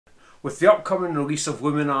With the upcoming release of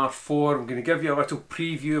Luminar 4, I'm going to give you a little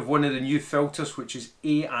preview of one of the new filters, which is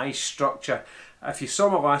AI Structure. If you saw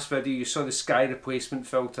my last video, you saw the sky replacement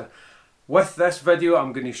filter. With this video,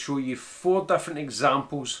 I'm going to show you 4 different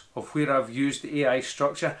examples of where I've used AI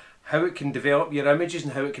Structure, how it can develop your images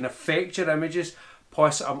and how it can affect your images.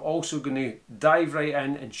 Plus, I'm also going to dive right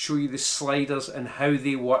in and show you the sliders and how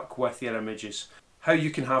they work with your images. How you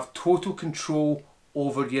can have total control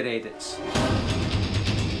over your edits.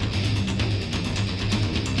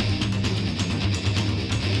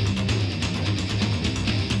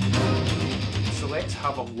 Let's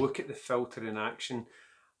have a look at the filter in action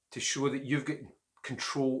to show that you've got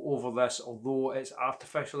control over this, although it's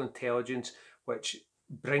artificial intelligence which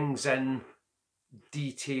brings in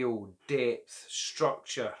detail, depth,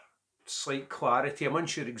 structure, slight clarity. I'm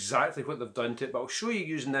unsure exactly what they've done to it, but I'll show you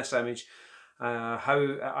using this image how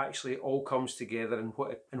it actually all comes together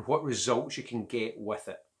and what results you can get with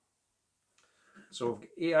it. So I've got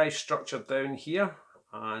AI Structure down here,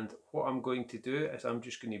 and what I'm going to do is I'm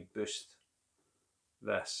just going to boost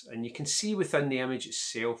this, and you can see within the image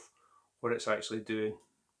itself what it's actually doing.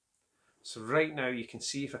 So right now you can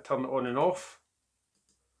see if I turn it on and off,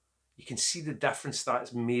 you can see the difference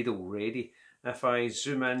that's made already. If I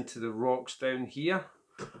zoom into the rocks down here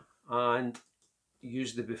and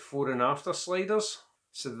use the before and after sliders,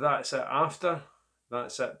 so that's it after,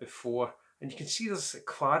 that's it before, and you can see there's a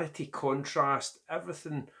clarity, contrast,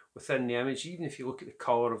 everything within the image. Even if you look at the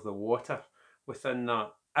colour of the water within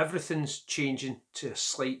that, everything's changing to a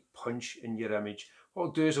slight punch in your image. What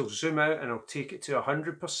I'll do is I'll zoom out and I'll take it to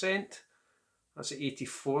 100%. That's at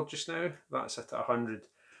 84 just now, that's it at 100.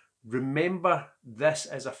 Remember, this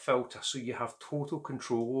is a filter, so you have total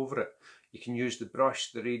control over it. You can use the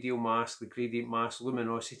brush, the radial mask, the gradient mask,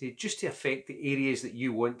 luminosity, just to affect the areas that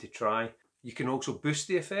you want to try. You can also boost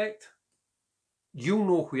the effect. You'll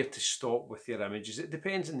know where to stop with your images. It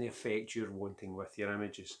depends on the effect you're wanting with your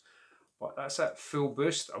images. But that's it, full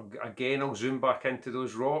boost. Again, I'll zoom back into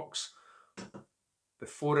those rocks.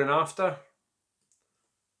 Before and after.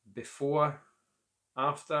 Before,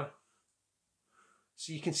 after.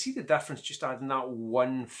 So you can see the difference just adding that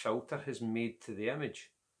one filter has made to the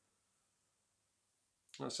image.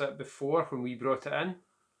 That's it before, when we brought it in.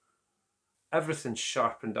 Everything's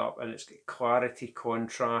sharpened up and it's got clarity,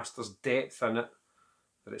 contrast, there's depth in it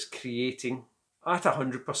that it's creating. At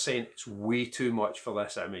 100%, it's way too much for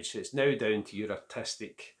this image. It's now down to your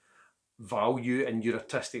artistic value and your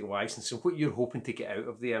artistic license and what you're hoping to get out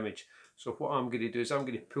of the image. So what I'm going to do is I'm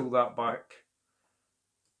going to pull that back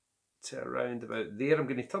to around about there. I'm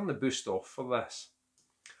going to turn the boost off for this.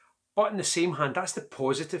 But in the same hand, that's the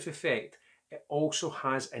positive effect. It also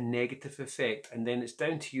has a negative effect, and then it's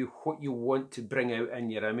down to you what you want to bring out in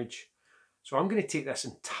your image. So I'm going to take this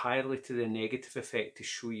entirely to the negative effect to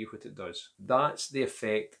show you what it does. That's the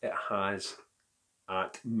effect it has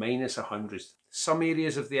at -100. Some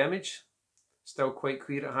areas of the image, still quite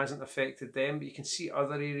clear it hasn't affected them, but you can see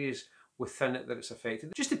other areas within it that it's affected.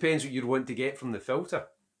 It just depends what you want to get from the filter.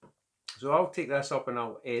 So I'll take this up and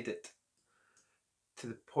I'll edit to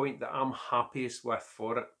the point that I'm happiest with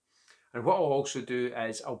for it. And what I'll also do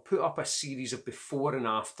is I'll put up a series of before and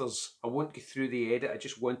afters. I won't go through the edit, I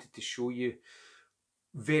just wanted to show you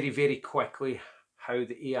very, very quickly how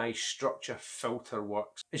the AI Structure filter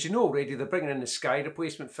works. As you know already, they're bringing in the sky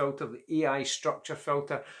replacement filter, the AI Structure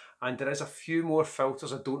filter, and there is a few more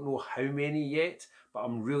filters. I don't know how many yet, but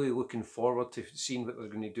I'm really looking forward to seeing what they're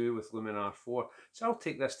going to do with Luminar 4. So I'll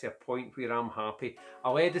take this to a point where I'm happy.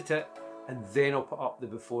 I'll edit it and then I'll put up the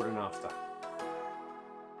before and after.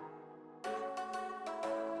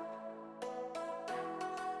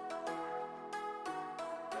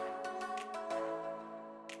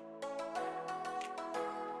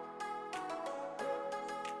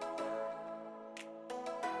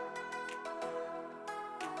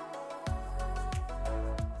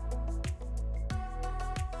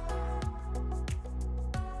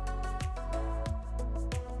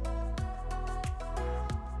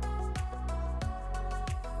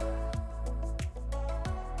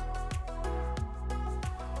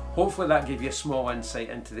 Hopefully that gave you a small insight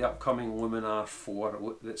into the upcoming Luminar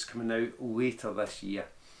 4 that's coming out later this year.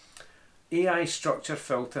 AI Structure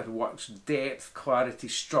filter works depth, clarity,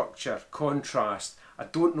 structure, contrast. I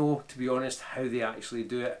don't know, to be honest, how they actually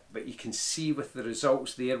do it, but you can see with the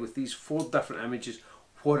results there with these 4 different images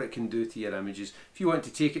what it can do to your images. If you want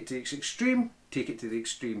to take it to its extreme, take it to the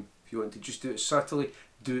extreme. If you want to just do it subtly,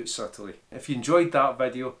 do it subtly. If you enjoyed that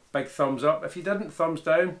video, big thumbs up. If you didn't, thumbs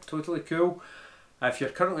down, totally cool. If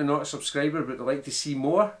you're currently not a subscriber but would like to see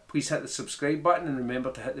more, please hit the subscribe button and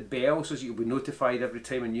remember to hit the bell so that you'll be notified every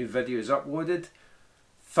time a new video is uploaded.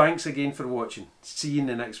 Thanks again for watching. See you in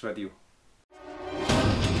the next video.